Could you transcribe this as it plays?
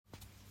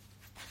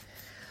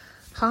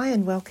Hi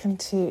and welcome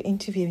to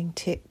Interviewing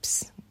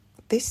Tips.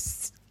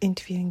 This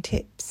Interviewing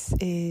Tips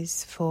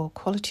is for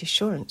quality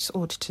assurance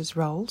auditors'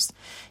 roles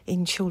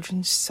in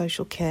children's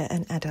social care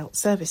and adult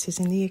services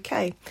in the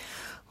UK.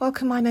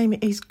 Welcome, my name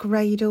is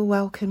Gradle.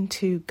 Welcome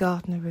to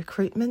Gardner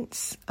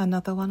Recruitments,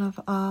 another one of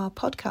our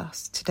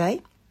podcasts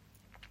today.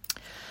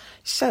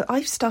 So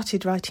I've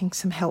started writing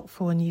some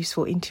helpful and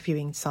useful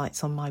interviewing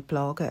sites on my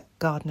blog at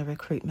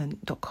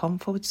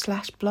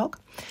gardnerrecruitment.com/blog.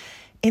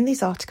 In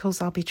these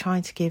articles, I'll be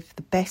trying to give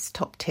the best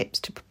top tips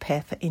to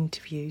prepare for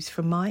interviews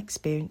from my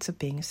experience of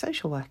being a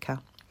social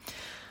worker.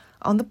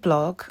 On the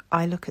blog,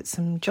 I look at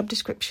some job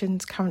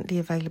descriptions currently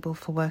available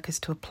for workers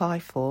to apply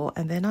for,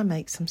 and then I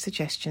make some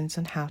suggestions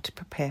on how to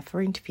prepare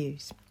for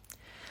interviews.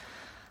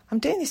 I'm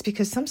doing this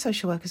because some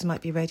social workers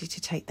might be ready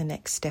to take the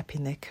next step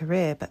in their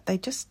career, but they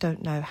just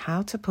don't know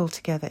how to pull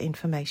together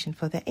information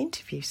for their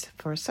interviews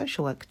for a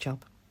social work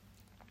job.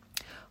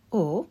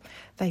 Or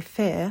they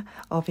fear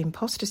of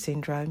imposter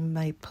syndrome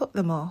may put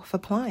them off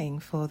applying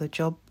for the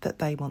job that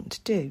they want to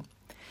do.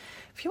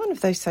 If you're one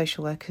of those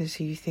social workers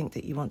who you think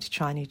that you want to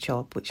try a new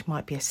job, which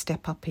might be a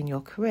step up in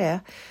your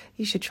career,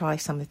 you should try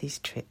some of these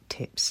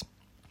tips.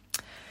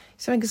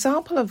 So an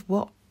example of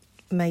what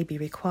may be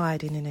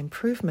required in an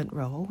improvement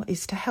role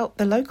is to help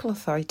the local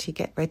authority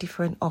get ready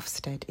for an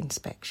Ofsted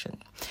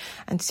inspection.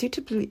 And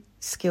suitably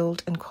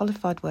skilled and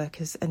qualified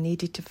workers are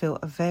needed to fill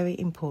a very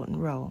important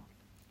role.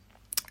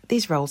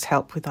 These roles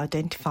help with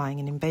identifying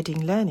and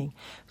embedding learning,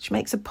 which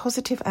makes a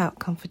positive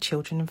outcome for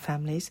children and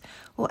families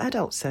or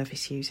adult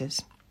service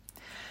users.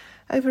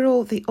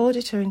 Overall, the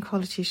auditor in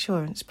quality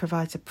assurance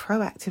provides a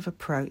proactive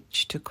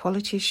approach to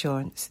quality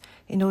assurance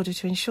in order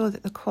to ensure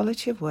that the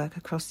quality of work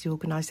across the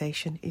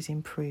organisation is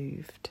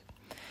improved.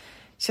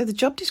 So the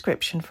job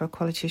description for a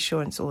quality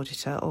assurance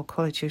auditor or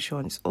quality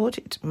assurance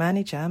audit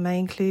manager may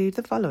include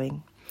the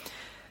following: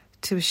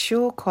 to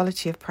assure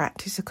quality of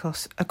practice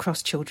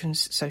across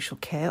children's social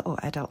care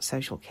or adult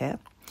social care,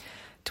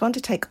 to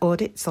undertake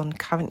audits on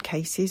current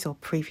cases or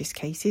previous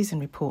cases and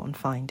report on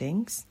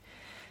findings,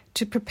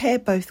 to prepare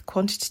both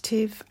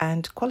quantitative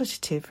and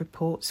qualitative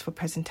reports for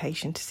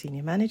presentation to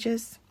senior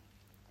managers,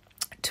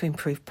 to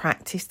improve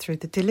practice through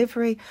the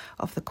delivery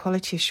of the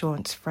quality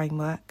assurance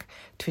framework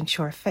to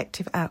ensure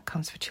effective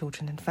outcomes for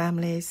children and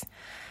families,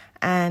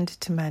 and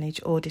to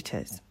manage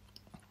auditors.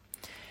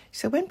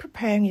 So when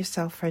preparing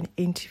yourself for an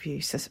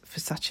interview for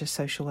such a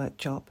social work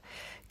job,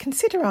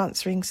 consider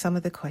answering some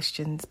of the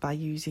questions by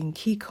using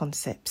key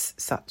concepts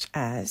such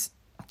as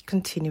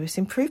continuous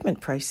improvement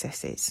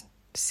processes,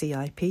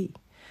 CIP,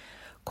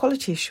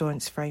 quality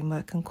assurance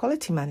framework and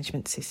quality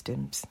management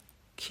systems,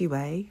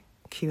 QA,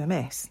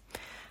 QMS,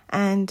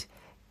 and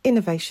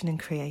innovation and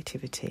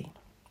creativity.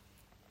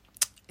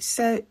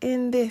 So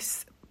in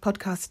this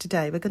podcast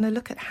today, we're going to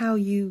look at how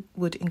you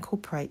would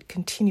incorporate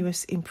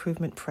continuous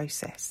improvement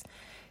process,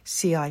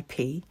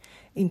 CIP,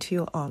 into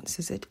your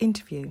answers at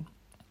interview.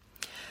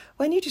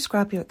 When you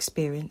describe your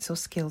experience or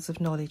skills of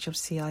knowledge of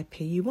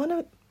CIP, you want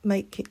to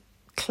make it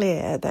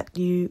clear that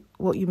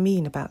what you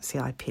mean about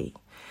CIP,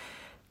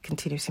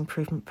 continuous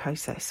improvement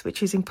process,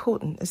 which is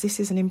important as this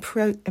is an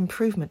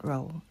improvement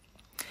role.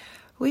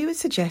 We would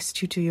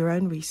suggest you do your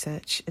own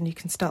research, and you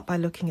can start by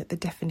looking at the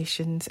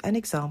definitions and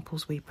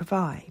examples we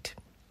provide.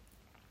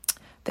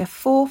 There are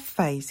 4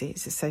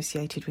 phases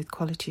associated with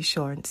quality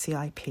assurance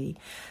CIP,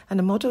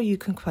 and a model you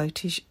can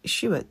quote is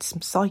Stewart's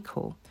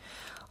cycle.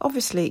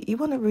 Obviously, you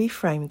want to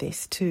reframe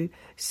this to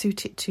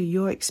suit it to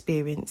your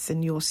experience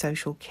and your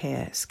social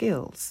care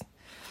skills.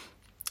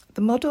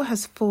 The model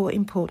has 4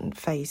 important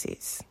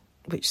phases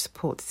which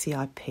support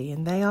CIP,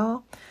 and they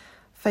are: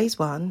 Phase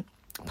 1,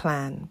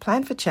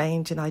 plan for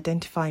change and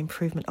identify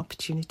improvement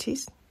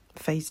opportunities.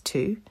 Phase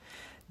 2,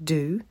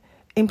 do,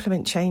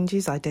 implement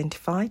changes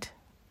identified.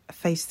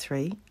 Phase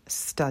 3,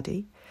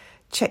 study,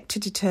 check to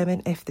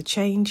determine if the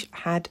change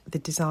had the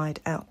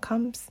desired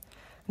outcomes.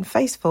 And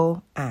Phase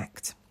 4,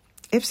 act.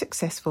 If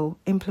successful,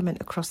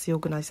 implement across the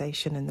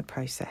organisation and the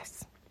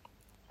process.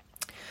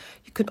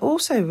 You can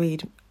also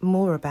read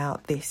more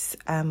about this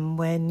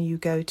when you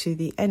go to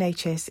the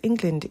NHS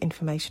England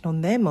information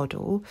on their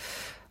model,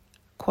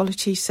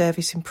 Quality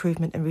Service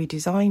Improvement and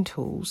Redesign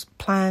Tools,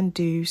 Plan,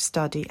 Do,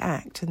 Study,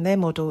 Act. And their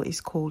model is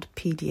called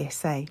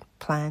PDSA,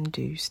 Plan,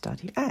 Do,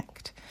 Study,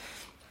 Act.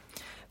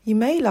 You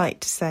may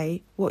like to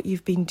say what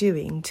you've been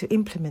doing to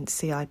implement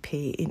CIP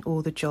in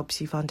all the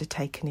jobs you've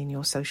undertaken in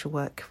your social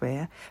work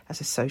career,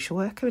 as a social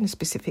worker in a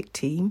specific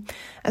team,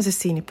 as a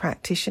senior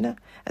practitioner,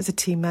 as a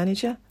team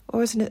manager,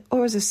 or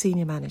as a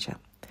senior manager.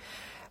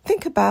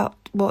 Think about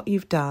what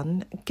you've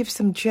done, give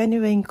some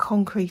genuine,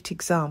 concrete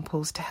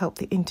examples to help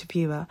the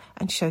interviewer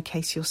and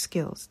showcase your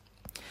skills.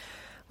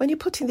 When you're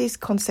putting these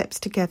concepts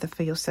together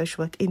for your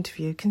social work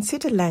interview,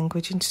 consider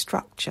language and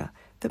structure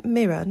that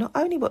mirror not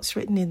only what's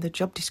written in the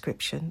job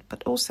description,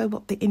 but also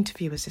what the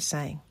interviewers are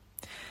saying.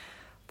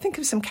 Think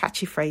of some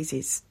catchy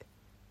phrases.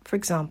 For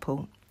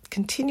example,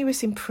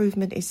 continuous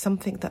improvement is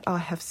something that I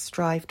have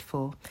strived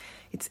for.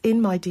 It's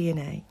in my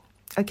DNA.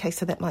 Okay,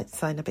 so that might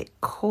sound a bit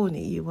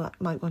corny. You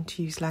might want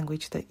to use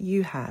language that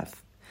you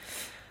have.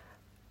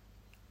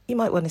 You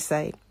might want to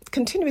say,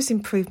 continuous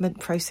improvement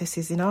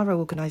processes in our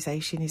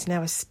organisation is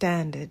now a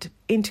standard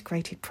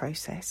integrated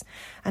process,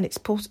 and it's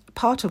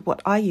part of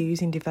what I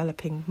use in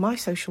developing my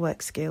social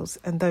work skills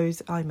and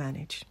those I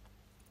manage.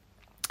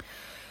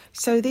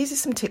 So these are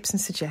some tips and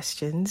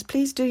suggestions.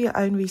 Please do your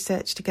own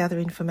research to gather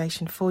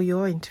information for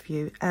your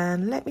interview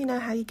and let me know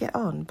how you get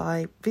on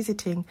by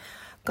visiting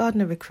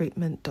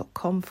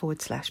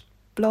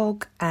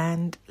gardnerrecruitment.com/blog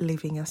and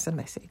leaving us a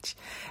message.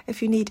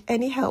 If you need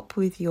any help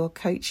with your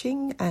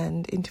coaching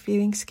and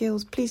interviewing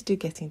skills, please do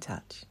get in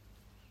touch.